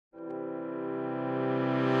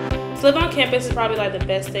To live on campus is probably like the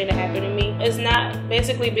best thing to happen to me. It's not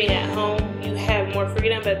basically being at home. You have more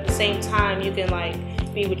freedom, but at the same time, you can like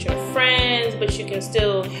be with your friends, but you can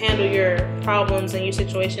still handle your problems and your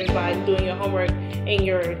situations by doing your homework in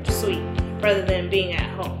your suite rather than being at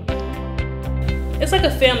home. It's like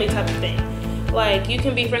a family type of thing. Like, you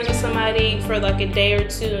can be friends with somebody for like a day or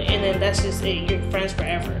two, and then that's just it. You're friends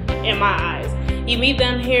forever, in my eyes. You meet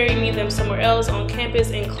them here, you meet them somewhere else, on campus,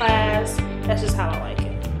 in class. That's just how I like it.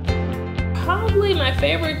 Probably my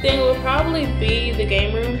favorite thing would probably be the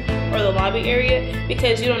game room or the lobby area,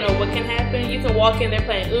 because you don't know what can happen. You can walk in, they're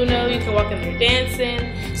playing Uno, you can walk in, they're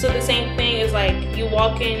dancing. So the same thing is like, you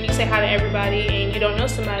walk in, you say hi to everybody, and you don't know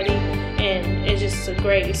somebody, and it's just a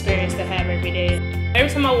great experience to have every day. Every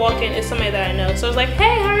time I walk in, it's somebody that I know. So it's like,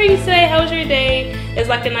 hey, how are you today? How was your day? It's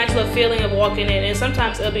like a nice little feeling of walking in. And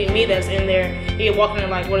sometimes it'll be me that's in there. You're walking in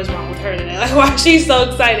like, what is wrong with her today? Like, why is she so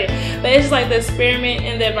excited? But it's just like the experiment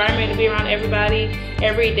and the environment to be around everybody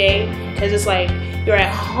every day. Because it's like you're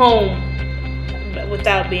at home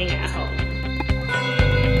without being at home.